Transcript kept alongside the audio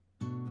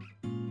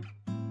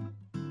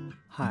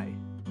Hi,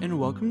 and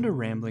welcome to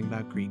Rambling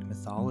About Greek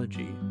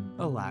Mythology,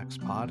 a lax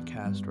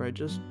podcast where I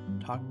just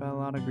talk about a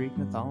lot of Greek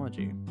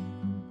mythology.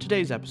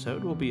 Today's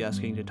episode, we'll be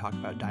asking to talk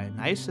about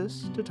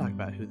Dionysus, to talk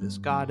about who this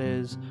god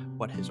is,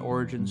 what his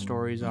origin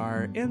stories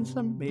are, and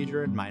some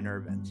major and minor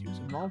events he was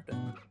involved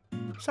in.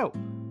 So,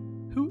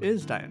 who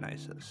is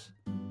Dionysus?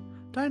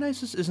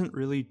 Dionysus isn't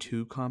really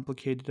too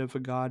complicated of a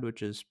god,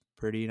 which is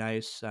pretty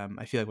nice.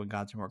 I feel like when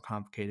gods are more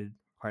complicated, it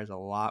requires a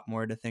lot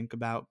more to think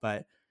about, but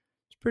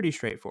it's pretty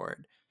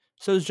straightforward.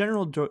 So his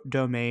general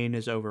domain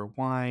is over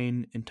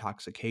wine,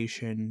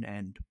 intoxication,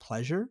 and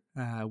pleasure,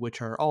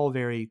 which are all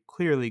very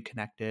clearly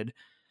connected.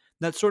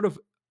 That sort of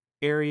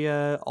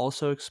area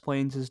also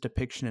explains his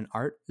depiction in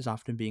art as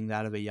often being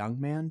that of a young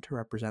man to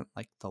represent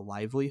like the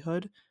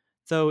livelihood.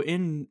 Though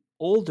in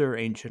older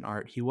ancient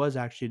art, he was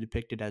actually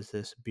depicted as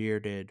this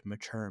bearded,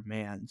 mature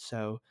man.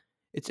 So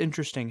it's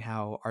interesting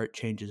how art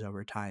changes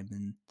over time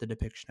in the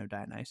depiction of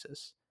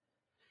Dionysus.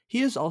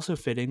 He is also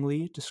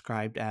fittingly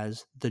described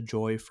as the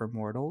joy for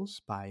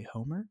mortals by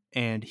Homer,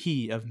 and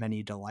he of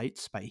many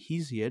delights by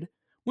Hesiod,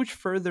 which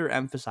further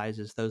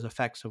emphasizes those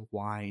effects of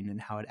wine and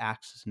how it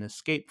acts as an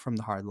escape from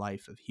the hard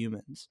life of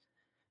humans.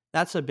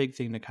 That's a big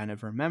thing to kind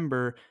of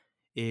remember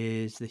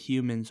is the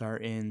humans are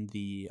in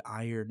the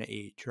Iron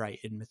Age, right,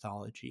 in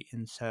mythology.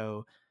 And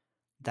so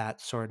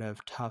that sort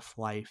of tough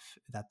life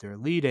that they're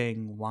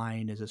leading,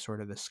 wine is a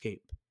sort of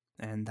escape.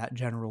 And that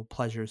general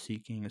pleasure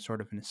seeking is sort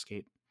of an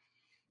escape.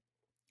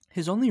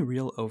 His only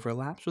real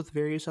overlaps with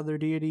various other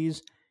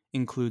deities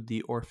include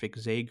the Orphic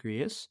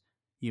Zagreus.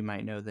 You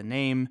might know the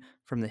name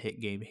from the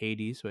hit game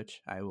Hades, which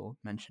I will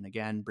mention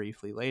again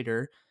briefly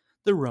later.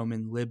 The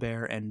Roman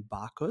Liber and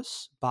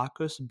Bacchus.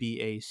 Bacchus,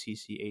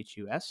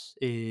 Bacchus,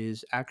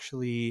 is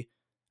actually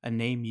a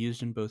name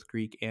used in both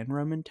Greek and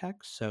Roman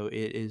texts, so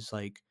it is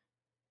like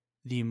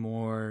the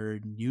more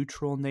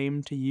neutral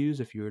name to use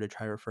if you were to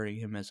try referring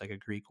him as like a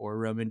Greek or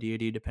Roman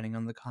deity, depending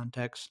on the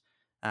context,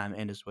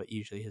 and is what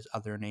usually his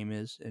other name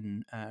is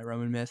in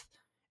Roman myth,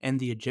 and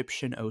the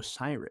Egyptian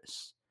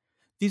Osiris.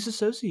 These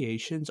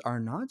associations are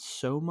not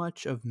so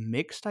much of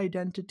mixed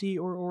identity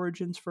or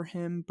origins for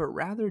him, but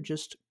rather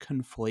just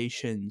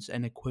conflations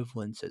and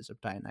equivalences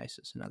of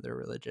Dionysus in other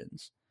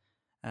religions.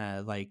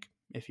 Like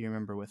if you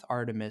remember with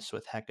Artemis,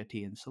 with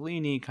Hecate and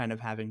Selene, kind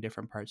of having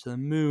different parts of the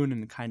moon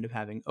and kind of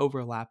having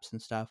overlaps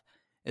and stuff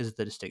is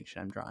the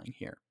distinction I'm drawing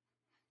here.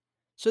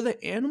 So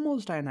the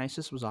animals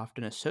Dionysus was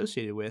often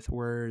associated with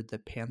were the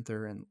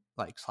panther and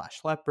like slash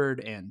leopard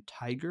and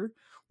tiger,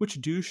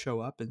 which do show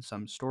up in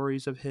some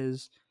stories of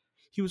his.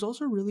 He was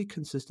also really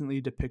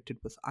consistently depicted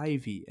with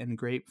ivy and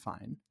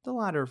grapevine, the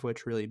latter of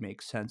which really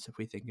makes sense if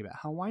we think about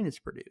how wine is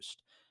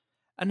produced.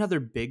 Another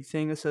big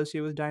thing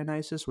associated with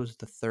Dionysus was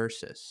the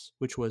thyrsus,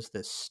 which was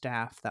this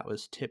staff that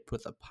was tipped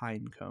with a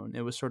pine cone.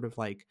 It was sort of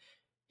like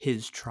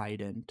his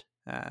trident,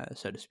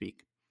 so to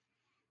speak.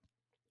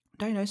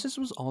 Dionysus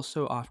was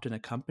also often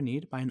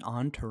accompanied by an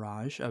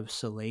entourage of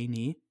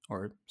Sileni,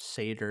 or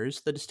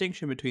satyrs. The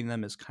distinction between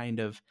them is kind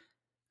of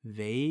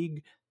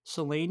vague.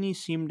 Sileni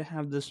seem to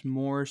have this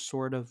more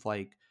sort of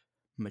like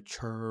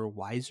mature,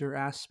 wiser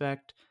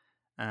aspect.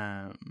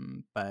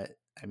 But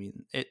I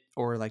mean, it,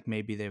 or like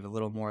maybe they have a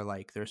little more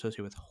like they're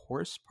associated with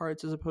horse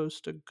parts as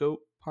opposed to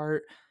goat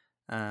part.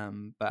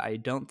 But I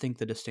don't think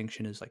the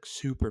distinction is like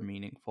super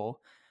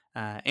meaningful.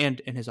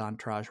 And in his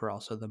entourage were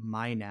also the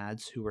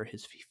Maenads, who were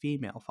his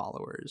female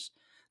followers.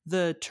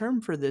 The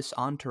term for this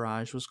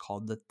entourage was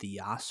called the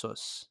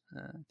Thyasos.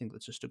 I think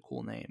that's just a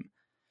cool name.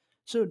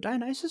 So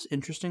Dionysus,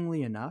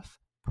 interestingly enough,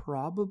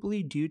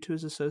 probably due to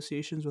his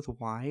associations with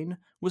wine,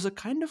 was a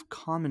kind of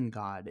common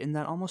god in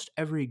that almost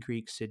every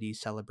Greek city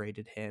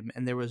celebrated him,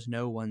 and there was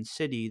no one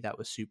city that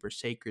was super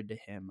sacred to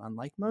him,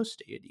 unlike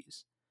most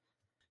deities.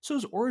 So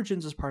his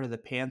origins as part of the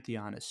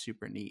pantheon is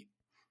super neat.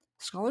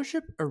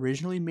 Scholarship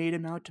originally made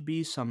him out to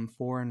be some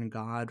foreign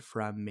god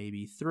from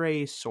maybe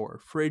Thrace or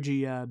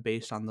Phrygia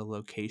based on the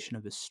location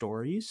of his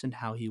stories and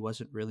how he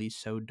wasn't really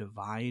so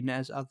divine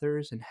as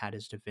others and had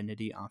his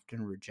divinity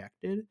often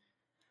rejected.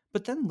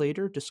 But then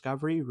later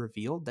discovery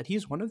revealed that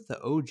he's one of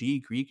the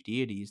OG Greek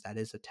deities that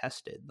is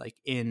attested, like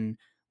in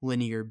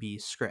Linear B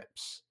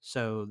scripts.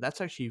 So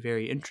that's actually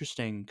very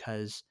interesting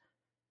because,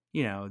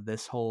 you know,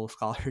 this whole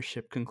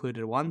scholarship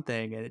concluded one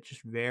thing and it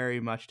just very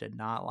much did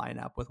not line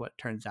up with what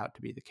turns out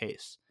to be the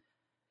case.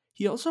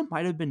 He also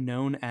might have been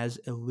known as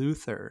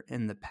Eleuther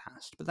in the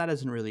past, but that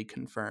isn't really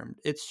confirmed.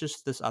 It's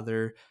just this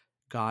other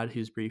god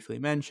who's briefly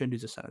mentioned,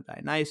 who's a son of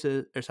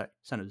Dionysus, or sorry,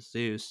 son of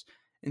Zeus,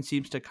 and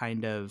seems to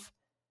kind of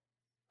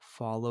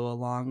follow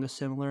along a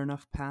similar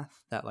enough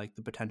path that like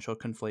the potential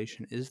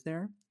conflation is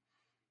there.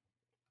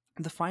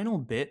 The final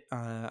bit,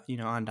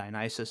 on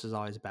Dionysus is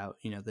always about,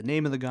 the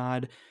name of the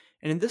god.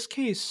 And in this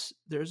case,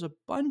 there's a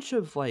bunch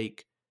of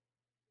like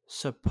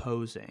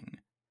supposing.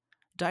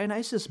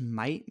 Dionysus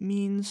might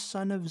mean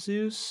son of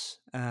Zeus.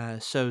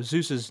 So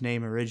Zeus's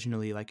name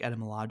originally, like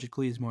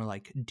etymologically, is more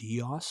like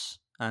Dios,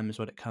 is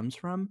what it comes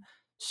from.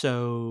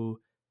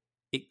 So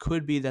it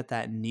could be that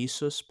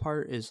Nisus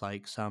part is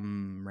like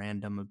some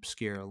random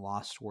obscure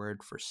lost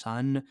word for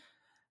son.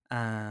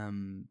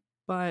 Um,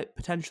 but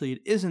potentially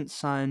it isn't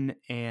sun,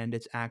 and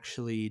it's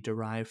actually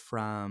derived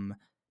from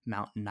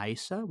Mount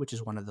Nysa, which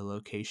is one of the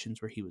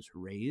locations where he was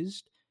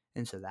raised.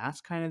 And so that's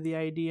kind of the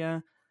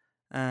idea.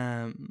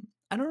 I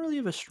don't really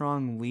have a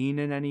strong lean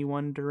in any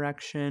one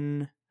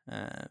direction,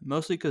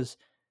 mostly because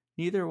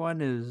neither one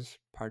is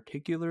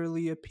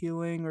particularly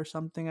appealing or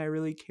something I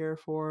really care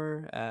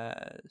for.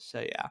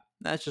 So yeah,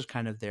 that's just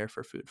kind of there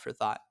for food for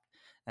thought.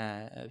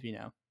 Of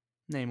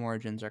name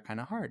origins are kind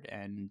of hard,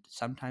 and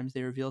sometimes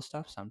they reveal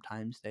stuff,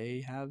 sometimes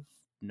they have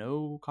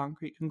no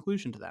concrete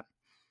conclusion to them.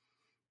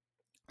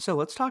 So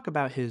let's talk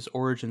about his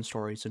origin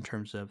stories in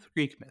terms of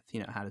Greek myth.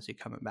 How does he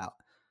come about?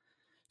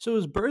 So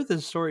his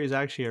birth story is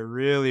actually a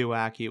really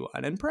wacky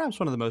one, and perhaps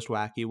one of the most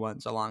wacky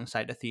ones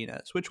alongside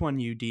Athena's. Which one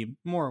you deem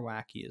more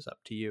wacky is up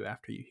to you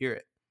after you hear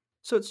it.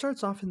 So it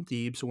starts off in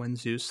Thebes when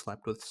Zeus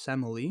slept with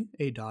Semele,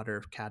 a daughter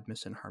of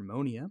Cadmus and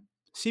Harmonia.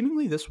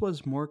 Seemingly this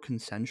was more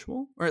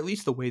consensual, or at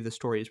least the way the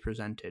story is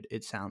presented,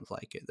 it sounds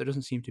like it. There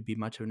doesn't seem to be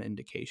much of an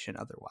indication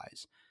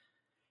otherwise.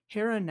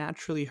 Hera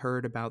naturally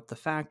heard about the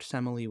fact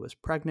Semele was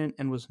pregnant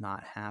and was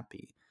not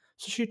happy,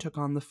 so she took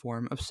on the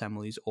form of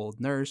Semele's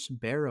old nurse,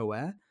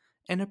 Beroe,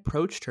 and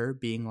approached her,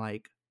 being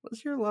like,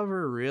 "Was your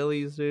lover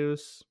really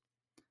Zeus?"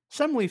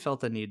 Semele felt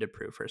the need to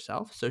prove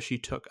herself, so she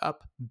took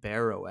up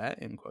Beroe,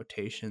 in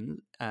quotations,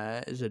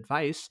 as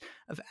advice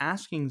of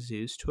asking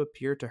Zeus to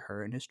appear to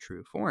her in his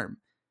true form.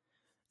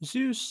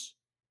 Zeus,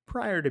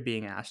 prior to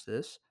being asked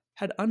this,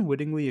 had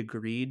unwittingly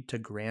agreed to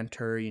grant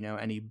her,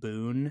 any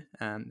boon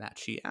that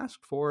she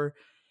asked for,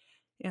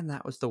 and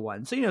that was the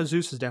one. So,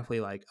 Zeus is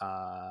definitely like,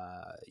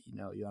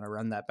 you want to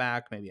run that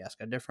back, maybe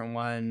ask a different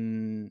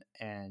one.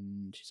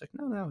 And she's like,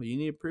 no, you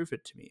need to prove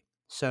it to me.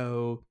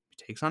 So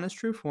he takes on his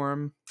true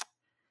form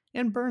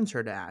and burns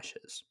her to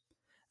ashes.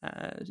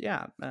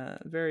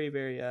 Very,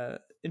 very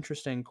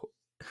interesting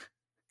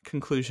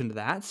conclusion to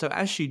that. So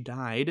as she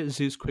died,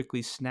 Zeus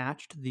quickly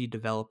snatched the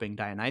developing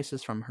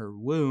Dionysus from her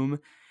womb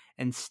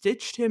and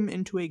stitched him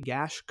into a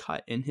gash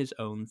cut in his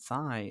own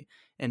thigh,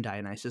 and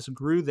Dionysus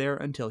grew there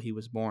until he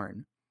was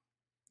born.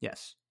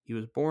 Yes, he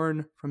was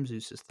born from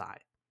Zeus's thigh.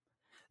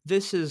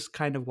 This is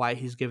kind of why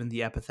he's given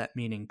the epithet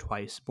meaning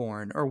twice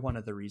born, or one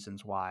of the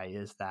reasons why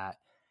is that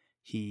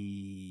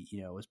he,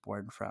 was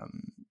born from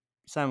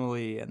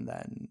Semele and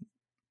then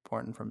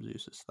born from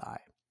Zeus's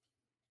thigh.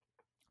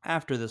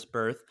 After this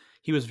birth,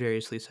 he was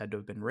variously said to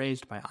have been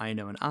raised by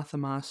Ino and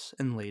Athamas,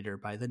 and later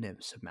by the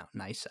nymphs of Mount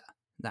Nysa,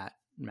 that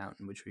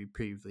mountain which we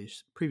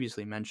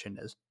previously mentioned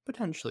as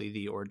potentially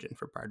the origin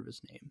for part of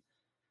his name.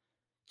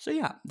 So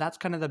yeah, that's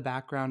kind of the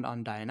background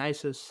on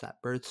Dionysus.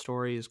 That birth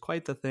story is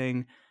quite the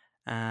thing.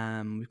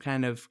 We've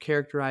kind of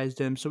characterized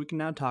him, so we can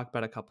now talk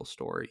about a couple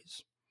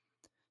stories.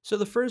 So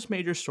the first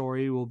major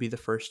story will be the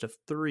first of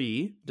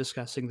three,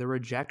 discussing the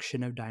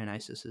rejection of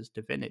Dionysus's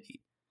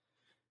divinity.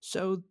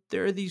 So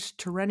there are these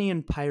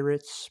Tyrrhenian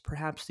pirates,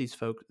 perhaps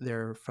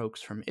they're folks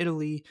from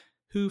Italy,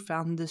 who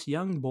found this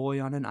young boy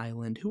on an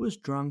island who was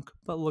drunk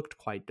but looked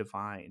quite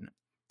divine.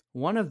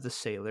 One of the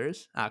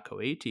sailors,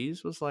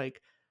 Acoetes, was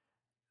like,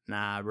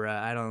 "Nah, bruh,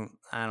 I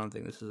don't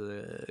think this is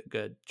a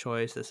good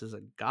choice. This is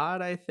a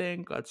god, I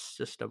think. Let's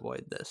just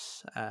avoid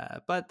this."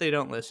 But they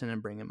don't listen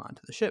and bring him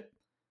onto the ship.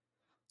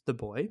 The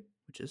boy,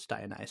 which is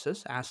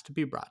Dionysus, asked to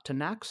be brought to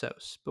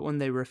Naxos, but when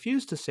they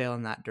refuse to sail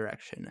in that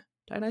direction,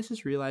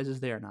 Dionysus realizes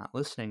they are not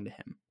listening to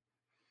him.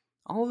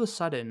 All of a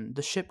sudden,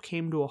 the ship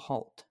came to a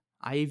halt.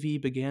 Ivy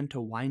began to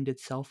wind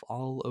itself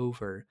all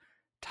over.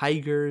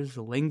 Tigers,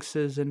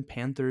 lynxes, and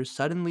panthers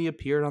suddenly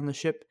appeared on the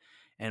ship,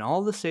 and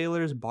all the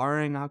sailors,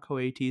 barring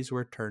Acoetes,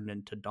 were turned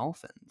into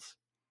dolphins.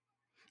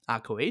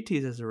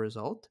 Acoetes, as a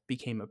result,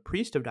 became a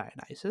priest of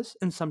Dionysus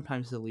and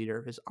sometimes the leader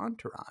of his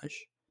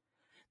entourage.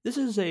 This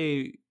is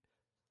a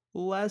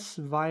less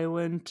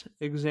violent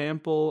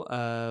example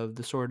of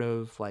the sort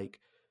of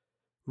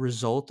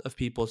result of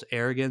people's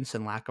arrogance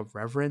and lack of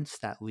reverence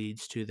that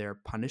leads to their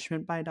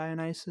punishment by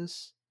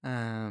Dionysus.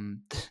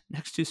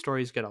 Next two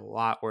stories get a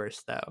lot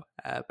worse though,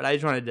 but I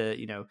just wanted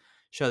to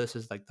show this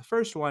as the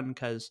first one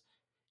because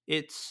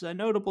it's a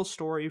notable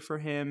story for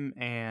him,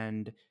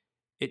 and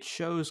it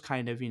shows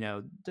kind of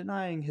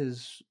denying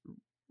his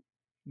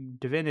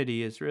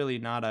divinity is really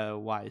not a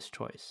wise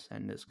choice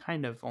and is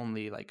kind of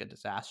only a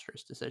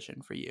disastrous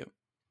decision for you.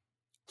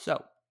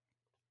 So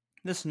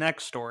this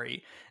next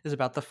story is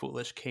about the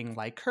foolish king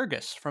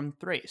Lycurgus from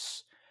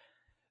Thrace.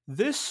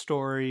 This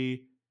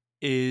story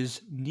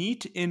is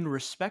neat in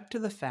respect to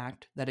the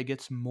fact that it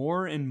gets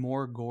more and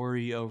more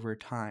gory over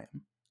time.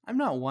 I'm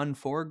not one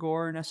for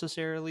gore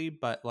necessarily,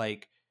 but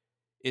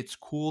it's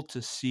cool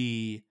to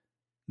see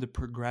the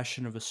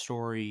progression of a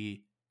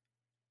story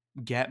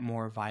get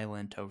more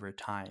violent over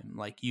time.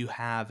 You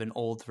have an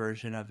old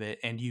version of it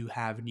and you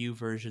have new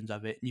versions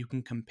of it, and you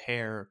can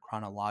compare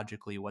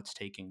chronologically what's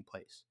taking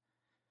place.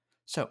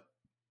 So,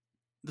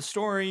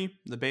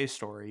 the base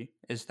story,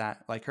 is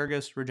that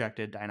Lycurgus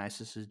rejected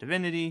Dionysus'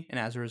 divinity and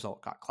as a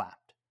result got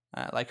clapped.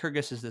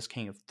 Lycurgus is this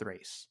king of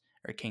Thrace,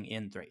 or king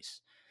in Thrace.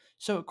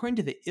 So according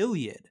to the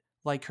Iliad,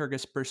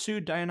 Lycurgus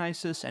pursued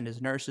Dionysus and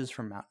his nurses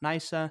from Mount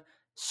Nysa,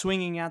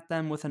 swinging at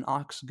them with an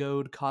ox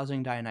goad,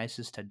 causing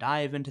Dionysus to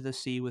dive into the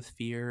sea with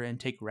fear and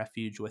take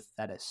refuge with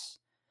Thetis.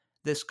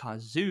 This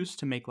caused Zeus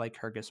to make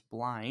Lycurgus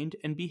blind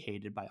and be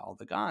hated by all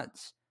the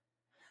gods.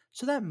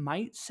 So that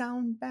might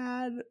sound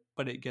bad,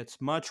 but it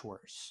gets much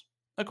worse.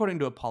 According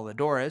to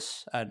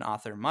Apollodorus, an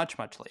author much,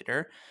 much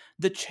later,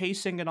 the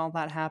chasing and all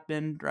that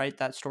happened, right?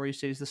 That story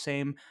stays the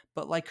same,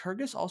 but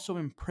Lycurgus also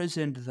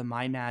imprisoned the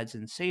Maenads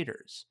and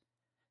Satyrs.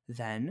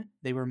 Then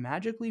they were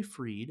magically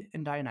freed,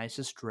 and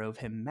Dionysus drove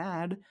him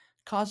mad,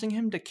 causing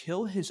him to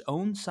kill his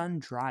own son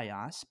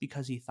Dryas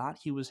because he thought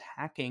he was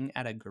hacking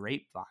at a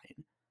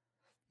grapevine.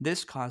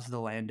 This caused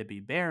the land to be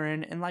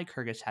barren, and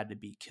Lycurgus had to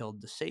be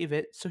killed to save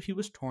it, so he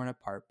was torn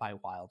apart by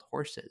wild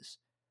horses.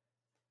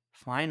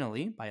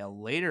 Finally, by a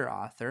later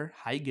author,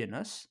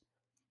 Hyginus,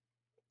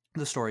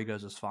 the story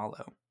goes as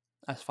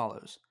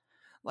follows.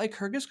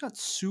 Lycurgus got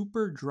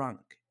super drunk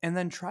and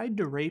then tried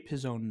to rape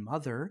his own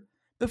mother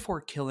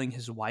before killing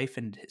his wife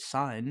and his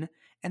son,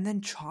 and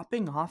then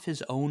chopping off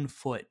his own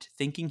foot,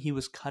 thinking he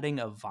was cutting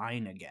a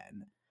vine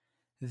again.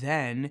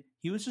 Then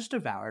he was just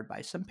devoured by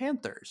some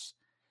panthers.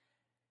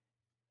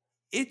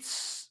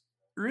 It's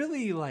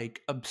really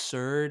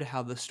absurd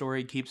how the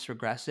story keeps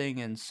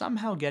progressing and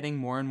somehow getting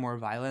more and more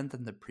violent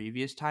than the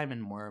previous time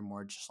and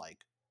more just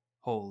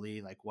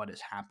holy, what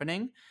is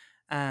happening.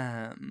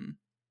 And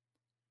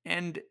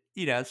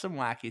some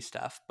wacky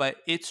stuff, but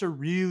it's a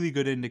really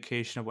good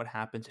indication of what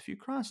happens if you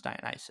cross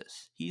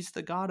Dionysus. He's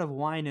the god of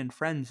wine and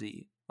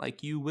frenzy.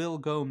 You will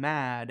go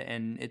mad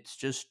and it's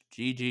just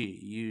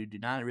GG. You do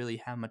not really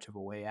have much of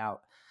a way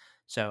out.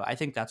 So I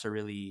think that's a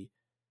really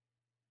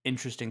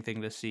interesting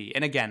thing to see.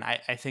 And again,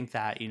 I think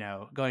that,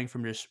 going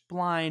from just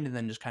blind and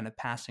then just kind of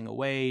passing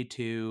away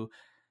to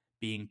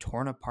being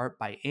torn apart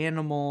by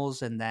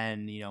animals and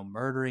then,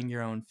 murdering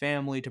your own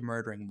family to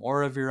murdering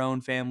more of your own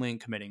family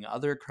and committing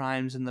other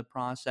crimes in the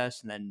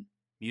process and then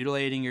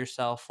mutilating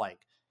yourself. I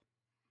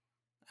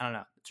don't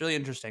know. It's really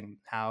interesting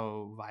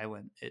how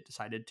violent it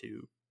decided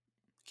to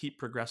keep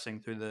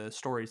progressing through the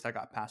stories that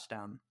got passed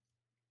down.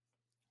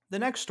 The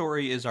next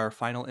story is our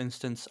final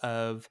instance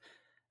of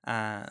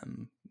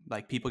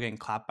people getting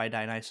clapped by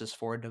Dionysus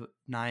for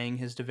denying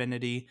his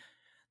divinity.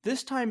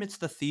 This time it's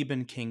the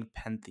Theban king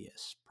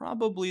Pentheus,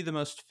 probably the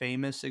most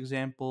famous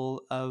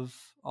example of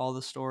all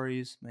the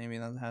stories. Maybe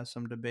that has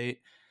some debate.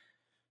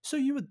 So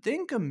you would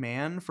think a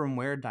man from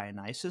where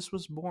Dionysus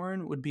was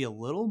born would be a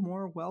little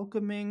more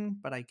welcoming,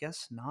 but I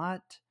guess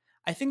not.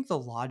 I think the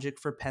logic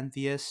for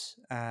Pentheus,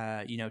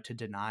 to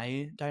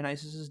deny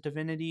Dionysus's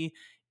divinity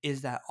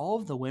is that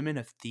all of the women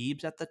of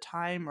Thebes at the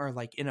time are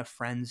in a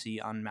frenzy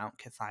on Mount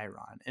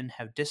Kithaeron and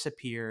have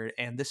disappeared,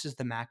 and this is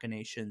the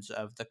machinations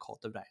of the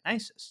cult of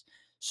Dionysus.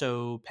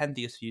 So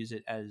Pentheus views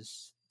it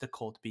as the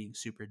cult being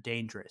super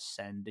dangerous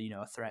and,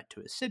 a threat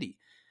to his city.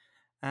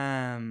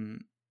 I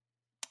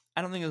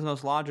don't think it was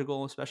most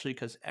logical, especially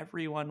because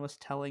everyone was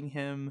telling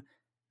him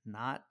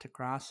not to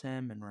cross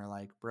him, and we're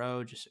like,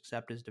 bro, just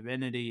accept his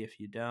divinity. If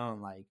you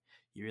don't,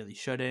 you really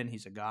shouldn't.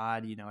 He's a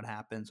god. You know what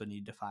happens when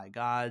you defy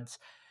gods.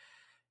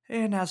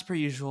 And as per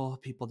usual,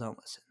 people don't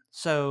listen.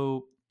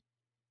 So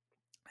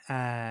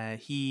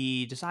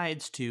he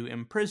decides to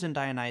imprison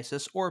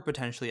Dionysus or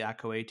potentially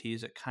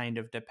Acoetes. It kind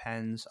of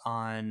depends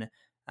on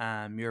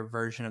your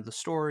version of the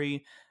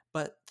story.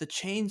 But the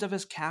chains of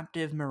his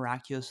captive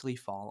miraculously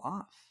fall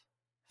off.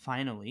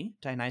 Finally,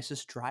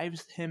 Dionysus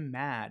drives him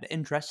mad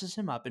and dresses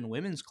him up in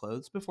women's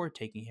clothes before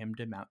taking him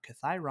to Mount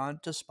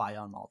Kithaeron to spy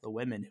on all the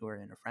women who are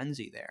in a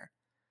frenzy there.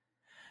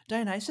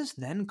 Dionysus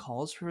then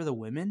calls for the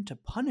women to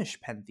punish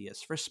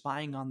Pentheus for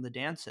spying on the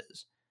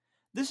dances.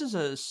 This is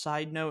a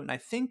side note, and I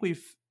think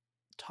we've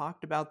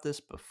talked about this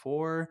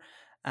before,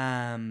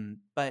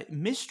 but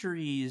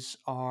mysteries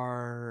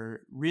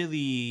are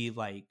really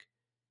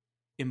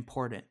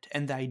important,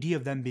 and the idea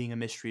of them being a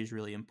mystery is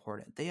really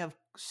important. They have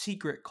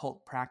secret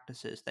cult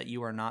practices that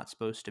you are not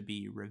supposed to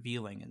be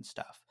revealing and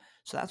stuff.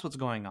 So that's what's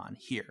going on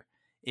here.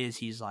 Is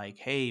he's like,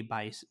 hey,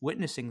 by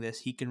witnessing this,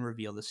 he can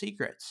reveal the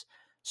secrets.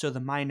 So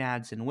the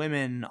Maenads and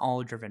women,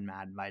 all driven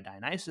mad by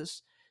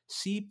Dionysus,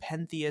 see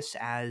Pentheus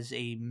as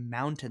a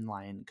mountain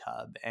lion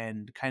cub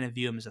and kind of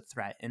view him as a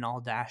threat, and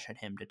all dash at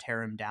him to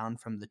tear him down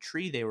from the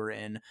tree they were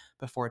in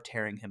before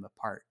tearing him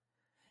apart.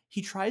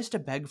 He tries to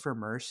beg for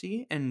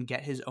mercy and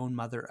get his own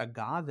mother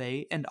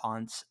Agave and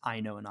aunts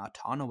Ino and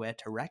Autonoe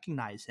to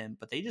recognize him,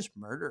 but they just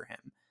murder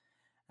him.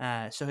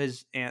 So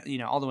his aunt,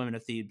 all the women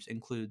of Thebes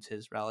includes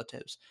his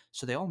relatives.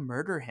 So they all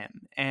murder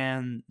him.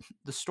 And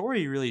the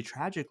story really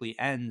tragically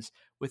ends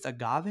with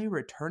Agave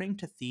returning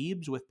to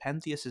Thebes with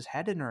Pentheus's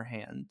head in her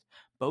hand,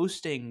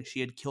 boasting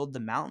she had killed the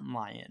mountain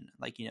lion,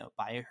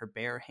 by her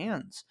bare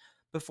hands,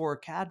 before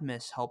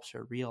Cadmus helps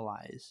her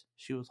realize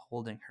she was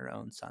holding her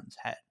own son's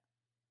head.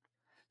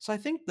 So I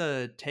think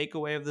the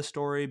takeaway of the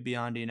story,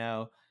 beyond,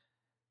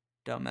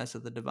 don't mess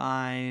with the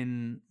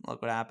divine,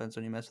 look what happens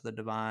when you mess with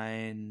the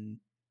divine,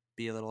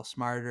 be a little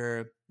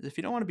smarter. If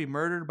you don't want to be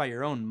murdered by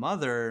your own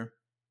mother,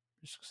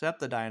 just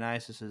accept the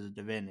Dionysus as a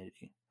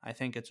divinity. I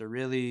think it's a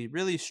really,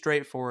 really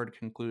straightforward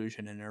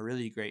conclusion and a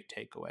really great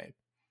takeaway.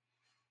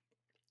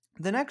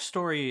 The next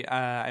story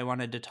I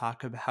wanted to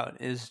talk about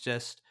is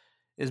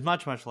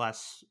much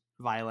less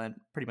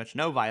violent, pretty much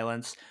no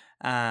violence,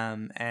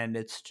 and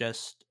it's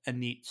just a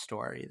neat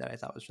story that I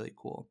thought was really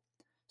cool.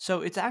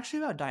 So it's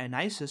actually about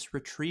Dionysus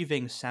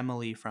retrieving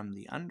Semele from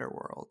the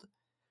underworld.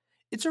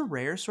 It's a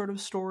rare sort of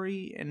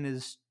story and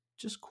is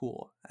just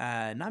cool.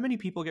 Not many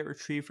people get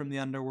retrieved from the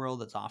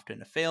underworld. It's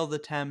often a failed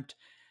attempt.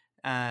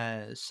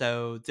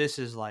 So this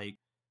is like,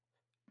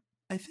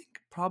 I think,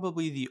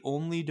 probably the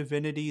only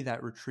divinity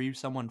that retrieves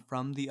someone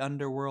from the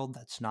underworld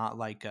that's not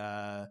like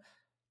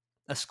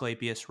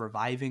Asclepius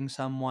reviving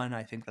someone.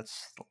 I think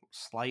that's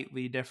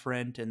slightly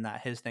different in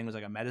that his thing was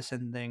like a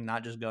medicine thing,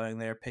 not just going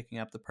there, picking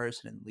up the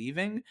person and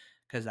leaving,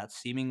 because that's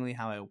seemingly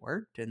how it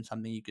worked and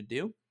something you could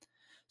do.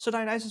 So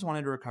Dionysus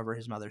wanted to recover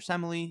his mother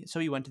Semele, so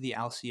he went to the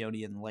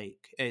Alcyonian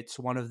Lake. It's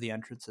one of the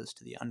entrances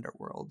to the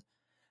underworld.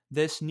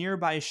 This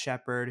nearby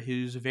shepherd,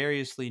 who's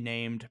variously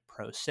named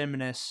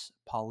Prosimnus,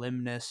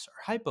 Polymnus,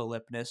 or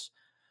Hypolipnus,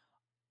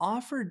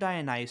 offered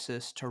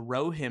Dionysus to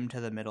row him to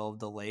the middle of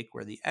the lake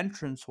where the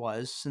entrance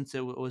was, since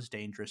it was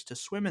dangerous to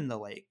swim in the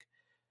lake.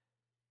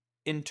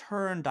 In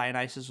turn,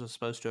 Dionysus was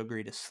supposed to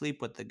agree to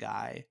sleep with the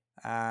guy.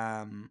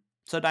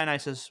 So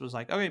Dionysus was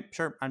like, okay,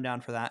 sure, I'm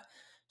down for that.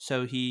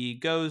 So he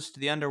goes to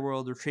the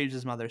underworld, retrieves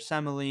his mother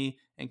Semele,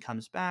 and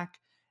comes back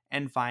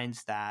and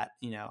finds that,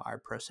 our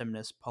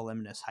Prosimnus,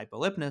 Polymnus,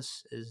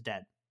 Hypolipnus is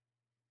dead.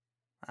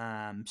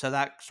 So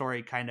that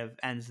story kind of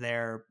ends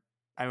there.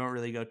 I won't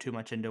really go too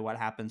much into what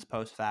happens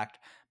post fact,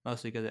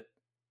 mostly because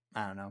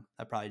I don't know.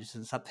 That probably just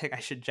isn't something I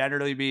should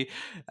generally be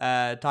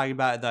talking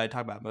about, though I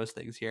talk about most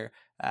things here.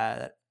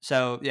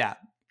 So yeah,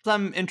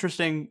 some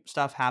interesting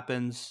stuff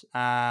happens.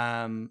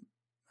 I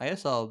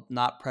guess I'll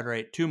not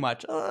preterate too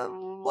much.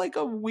 Like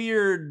a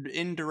weird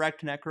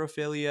indirect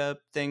necrophilia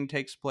thing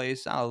takes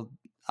place. I'll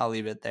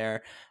leave it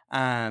there.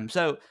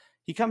 So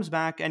he comes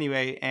back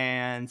anyway,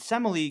 and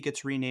Semele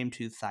gets renamed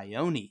to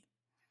Thyone.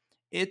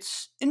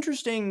 It's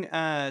interesting.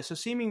 So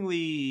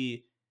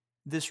seemingly,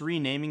 this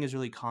renaming is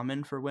really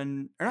common for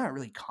when, or not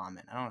really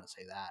common. I don't want to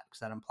say that because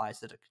that implies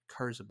that it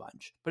occurs a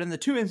bunch. But in the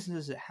two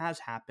instances it has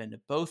happened,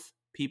 both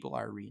people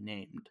are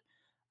renamed,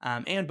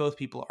 and both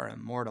people are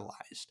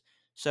immortalized.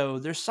 So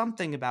there's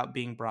something about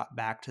being brought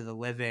back to the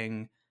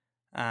living,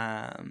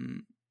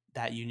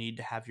 that you need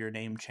to have your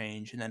name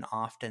change, and then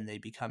often they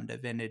become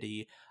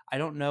divinity. I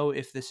don't know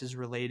if this is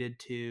related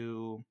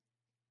to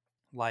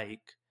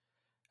like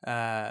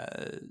uh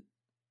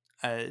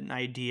an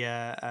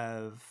idea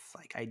of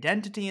like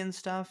identity and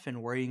stuff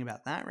and worrying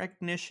about that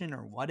recognition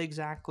or what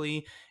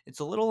exactly. It's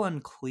a little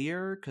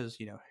unclear because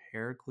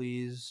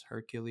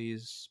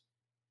Hercules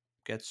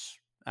gets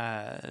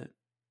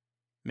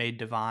made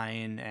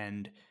divine,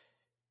 and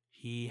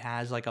he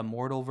has like a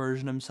mortal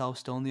version of himself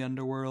still in the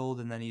underworld,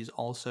 and then he's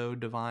also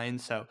divine.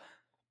 So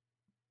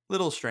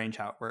little strange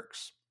how it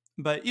works,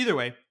 but either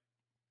way,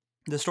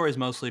 the story is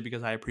mostly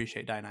because I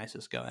appreciate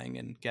Dionysus going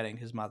and getting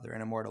his mother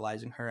and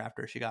immortalizing her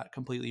after she got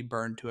completely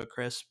burned to a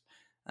crisp,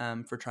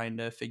 for trying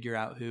to figure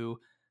out who,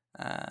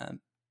 uh,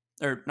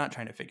 or not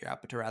trying to figure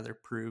out, but to rather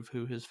prove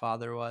who his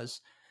father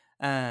was.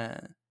 Uh,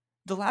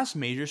 the last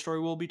major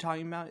story we'll be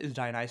talking about is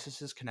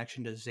Dionysus'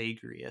 connection to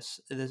Zagreus.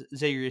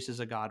 Zagreus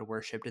is a god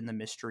worshipped in the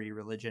mystery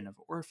religion of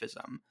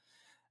Orphism.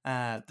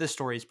 This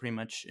story is pretty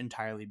much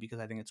entirely because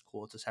I think it's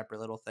cool. It's a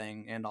separate little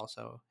thing. And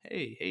also,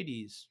 hey,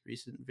 Hades,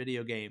 recent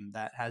video game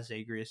that has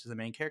Zagreus as the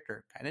main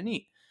character. Kind of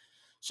neat.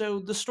 So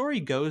the story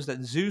goes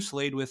that Zeus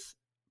laid with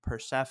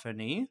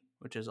Persephone,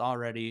 which is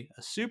already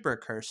a super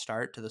cursed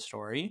start to the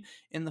story,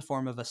 in the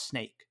form of a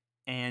snake,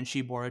 and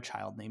she bore a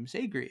child named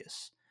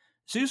Zagreus.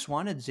 Zeus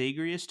wanted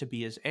Zagreus to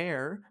be his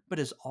heir, but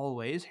as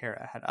always,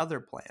 Hera had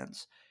other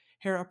plans.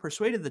 Hera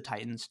persuaded the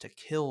Titans to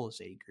kill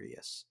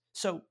Zagreus.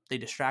 So they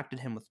distracted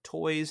him with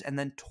toys and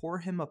then tore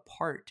him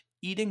apart,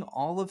 eating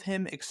all of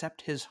him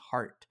except his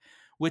heart,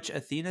 which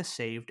Athena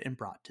saved and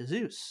brought to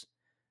Zeus.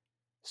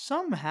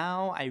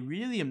 Somehow, I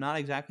really am not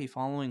exactly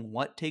following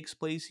what takes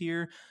place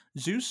here.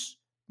 Zeus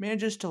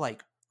manages to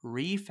like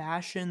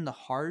refashion the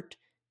heart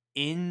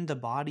in the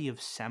body of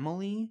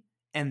Semele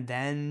and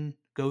then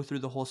go through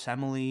the whole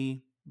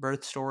Semele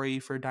birth story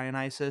for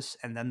Dionysus,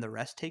 and then the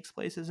rest takes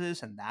place as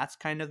is, and that's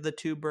kind of the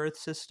two birth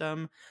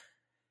system.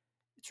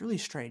 It's really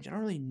strange. I don't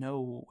really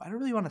know. I don't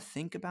really want to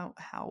think about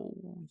how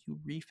you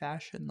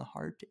refashion the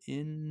heart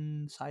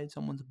inside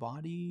someone's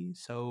body.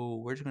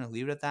 So we're just going to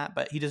leave it at that.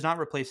 But he does not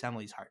replace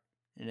Emily's heart.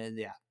 And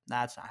yeah,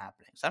 that's not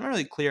happening. So I'm not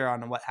really clear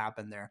on what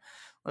happened there.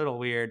 A little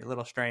weird, a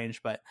little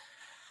strange, but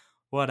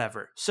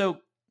whatever. So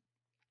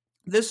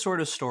this sort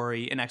of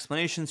story and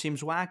explanation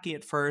seems wacky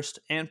at first,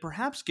 and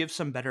perhaps gives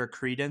some better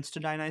credence to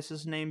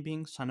Dionysus' name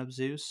being son of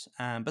Zeus,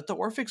 but the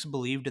Orphics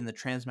believed in the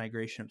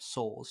transmigration of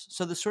souls,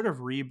 so this sort of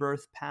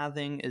rebirth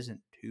pathing isn't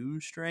too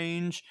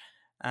strange,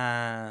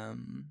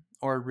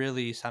 or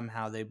really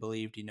somehow they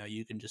believed,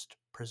 you can just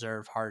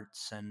preserve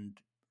hearts and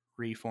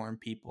reform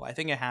people. I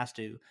think it has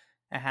to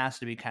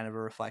be kind of a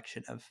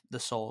reflection of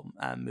the soul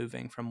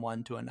moving from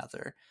one to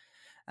another.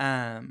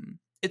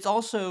 It's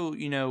also,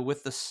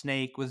 with the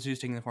snake, with Zeus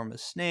taking the form of a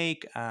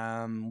snake,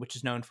 which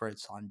is known for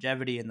its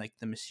longevity and like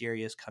the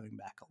mysterious coming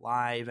back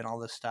alive and all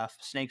this stuff.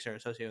 Snakes are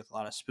associated with a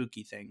lot of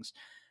spooky things.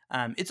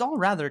 It's all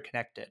rather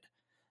connected.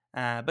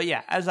 But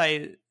yeah, as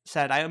I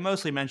said, I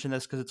mostly mentioned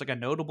this because it's like a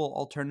notable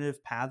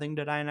alternative pathing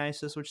to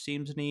Dionysus, which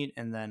seems neat,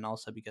 and then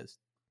also because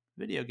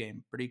video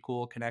game, pretty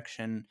cool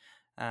connection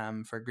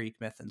for Greek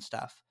myth and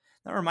stuff.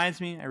 That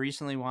reminds me, I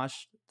recently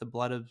watched The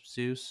Blood of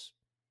Zeus.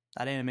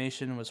 That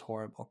animation was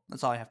horrible.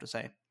 That's all I have to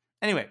say.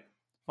 Anyway,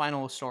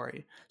 final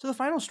story. So the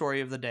final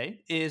story of the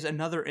day is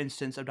another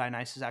instance of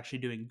Dionysus actually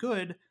doing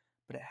good,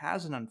 but it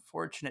has an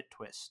unfortunate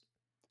twist.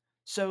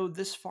 So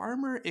this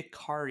farmer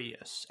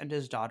Icarius and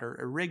his daughter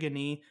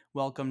Erigone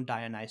welcomed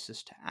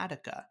Dionysus to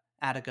Attica.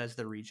 Attica is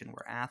the region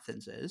where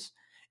Athens is,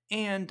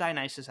 and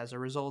Dionysus, as a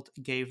result,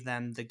 gave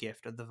them the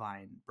gift of the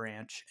vine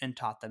branch and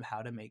taught them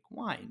how to make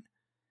wine.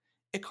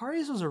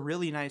 Icarius was a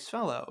really nice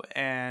fellow,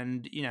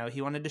 and,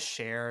 he wanted to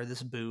share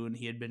this boon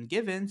he had been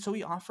given, so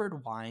he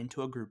offered wine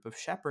to a group of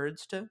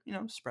shepherds to,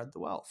 spread the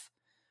wealth.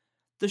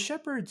 The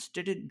shepherds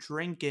didn't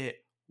drink it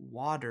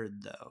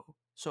watered, though,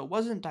 so it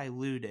wasn't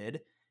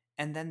diluted,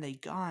 and then they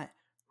got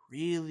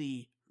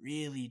really,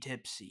 really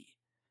tipsy.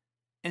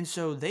 And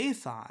so they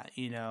thought,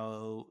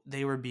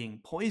 they were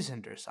being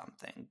poisoned or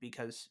something,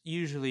 because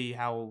usually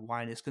how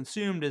wine is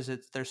consumed is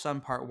there's some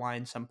part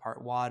wine, some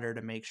part water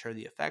to make sure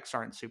the effects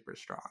aren't super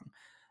strong.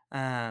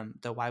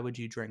 Though why would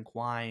you drink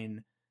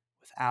wine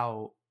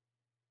without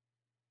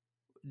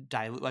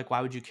dilute? Like,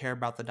 why would you care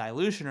about the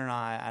dilution or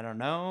not? I don't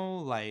know.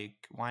 Like,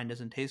 wine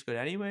doesn't taste good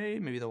anyway.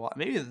 Maybe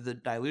the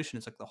dilution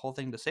is like the whole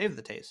thing to save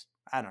the taste.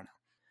 I don't know.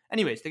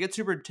 Anyways, they get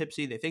super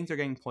tipsy. They think they're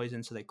getting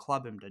poisoned, so they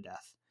club him to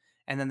death,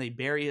 and then they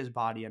bury his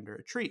body under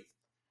a tree.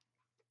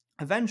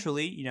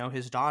 Eventually,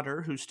 his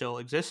daughter, who's still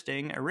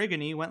existing,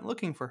 Erigone, went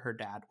looking for her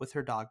dad with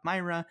her dog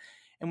Myra,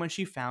 and when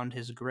she found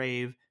his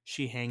grave,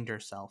 she hanged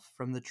herself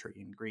from the tree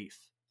in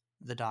grief.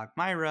 The dog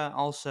Myra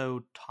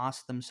also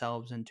tossed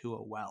themselves into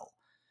a well.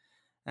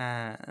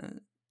 Uh,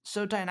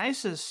 so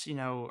Dionysus,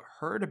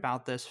 heard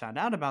about this, found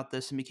out about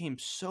this, and became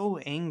so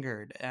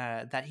angered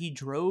that he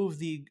drove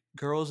the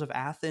girls of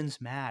Athens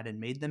mad and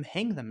made them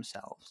hang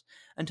themselves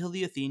until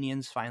the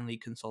Athenians finally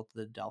consulted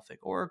the Delphic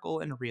oracle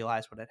and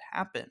realized what had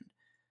happened.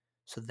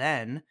 So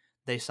then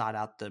they sought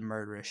out the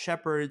murderous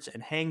shepherds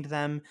and hanged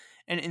them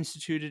and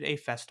instituted a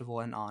festival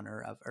in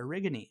honor of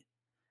Erigone.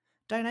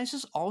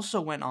 Dionysus also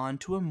went on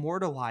to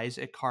immortalize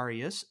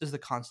Icarius as the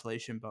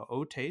constellation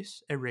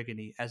Boötes,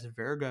 Erigone as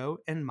Virgo,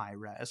 and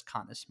Myra as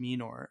Canis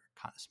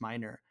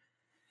Minor.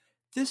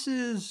 This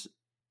is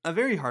a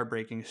very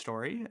heartbreaking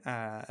story,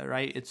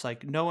 right? It's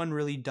like no one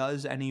really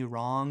does any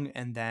wrong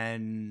and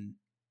then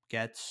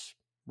gets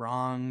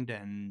wronged,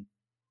 and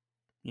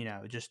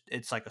just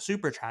it's like a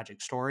super tragic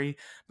story,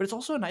 but it's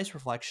also a nice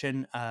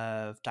reflection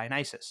of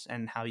Dionysus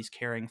and how he's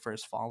caring for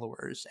his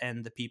followers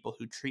and the people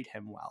who treat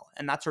him well.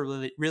 And that's a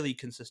really, really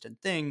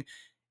consistent thing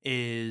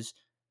is,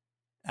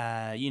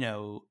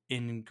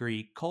 in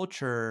Greek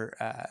culture,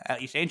 at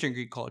least ancient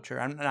Greek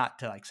culture, I'm not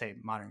to like say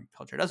modern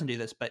culture doesn't do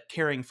this, but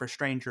caring for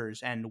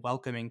strangers and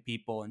welcoming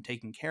people and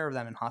taking care of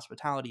them in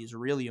hospitality is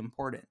really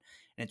important.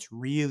 And it's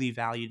really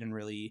valued and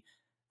really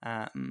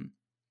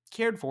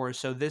cared for.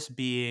 So this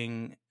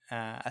being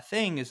a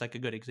thing is like a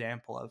good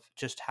example of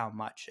just how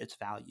much it's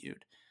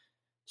valued.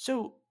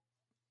 So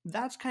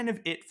that's kind of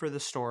it for the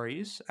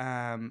stories.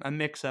 A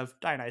mix of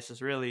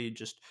Dionysus really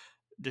just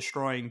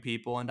destroying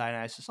people and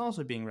Dionysus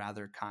also being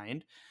rather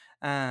kind.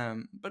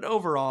 But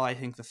overall, I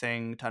think the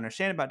thing to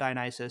understand about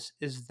Dionysus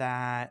is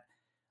that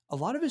a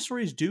lot of his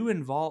stories do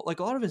involve, like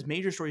a lot of his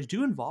major stories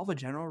do involve a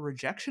general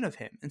rejection of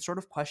him and sort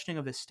of questioning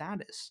of his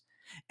status.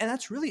 And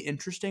that's really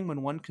interesting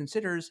when one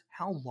considers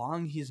how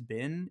long he's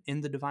been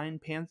in the divine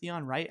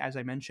pantheon, right? As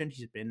I mentioned,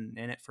 he's been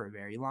in it for a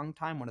very long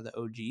time, one of the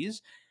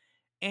OGs.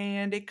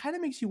 And it kind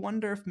of makes you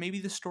wonder if maybe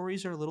the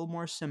stories are a little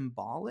more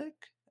symbolic.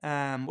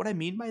 What I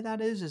mean by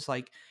that is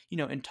like,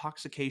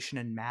 intoxication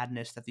and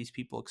madness that these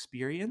people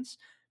experience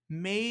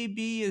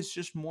maybe is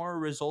just more a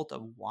result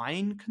of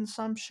wine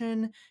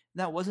consumption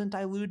that wasn't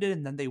diluted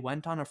and then they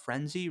went on a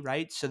frenzy,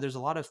 right? So there's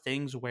a lot of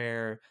things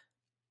where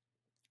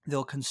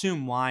they'll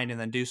consume wine and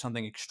then do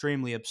something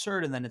extremely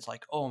absurd, and then it's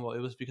like, oh, well, it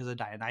was because of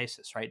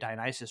Dionysus, right?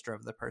 Dionysus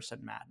drove the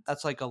person mad.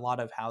 That's like a lot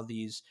of how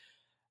these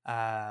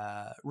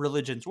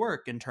religions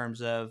work in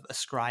terms of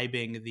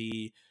ascribing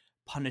the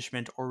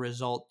punishment or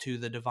result to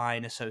the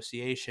divine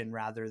association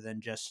rather than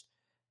just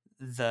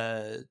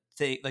the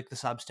thing, like the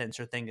substance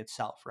or thing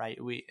itself, right?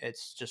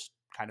 It's just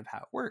kind of how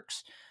it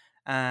works.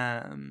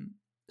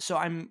 So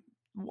I'm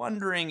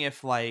wondering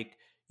if, like,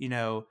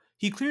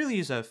 he clearly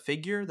is a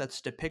figure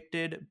that's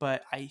depicted,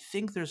 but I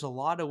think there's a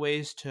lot of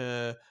ways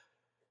to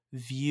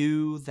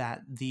view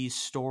that these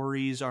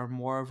stories are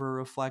more of a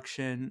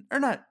reflection, or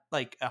not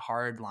like a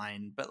hard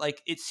line, but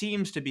like it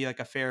seems to be like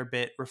a fair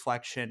bit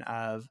reflection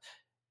of,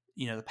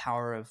 the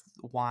power of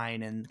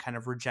wine and kind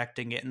of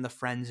rejecting it in the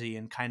frenzy,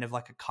 and kind of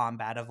like a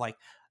combat of like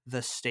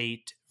the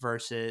state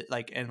versus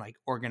like, and like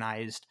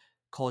organized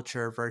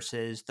culture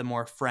versus the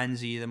more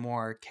frenzy, the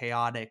more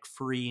chaotic,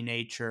 free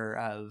nature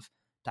of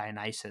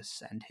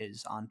Dionysus and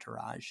his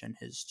entourage and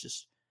his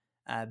just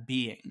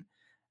being.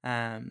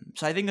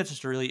 So I think that's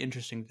just a really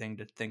interesting thing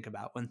to think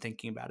about when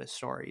thinking about his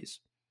stories.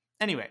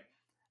 Anyway,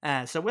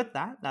 so with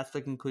that, that's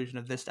the conclusion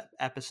of this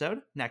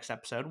episode. Next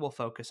episode, we'll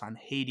focus on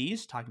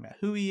Hades, talking about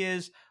who he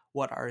is,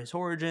 what are his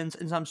origins,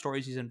 and some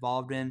stories he's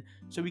involved in,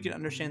 so we can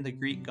understand the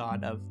Greek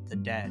god of the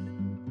dead,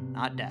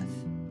 not death.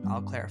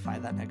 I'll clarify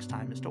that next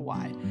time as to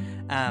why.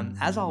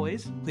 As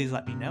always, please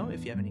let me know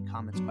if you have any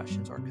comments,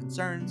 questions, or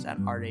concerns at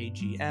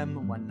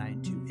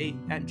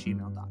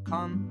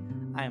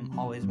ragm1928@gmail.com. I am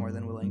always more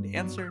than willing to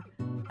answer.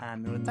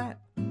 And with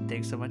that,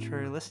 thanks so much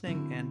for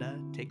listening,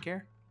 and take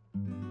care.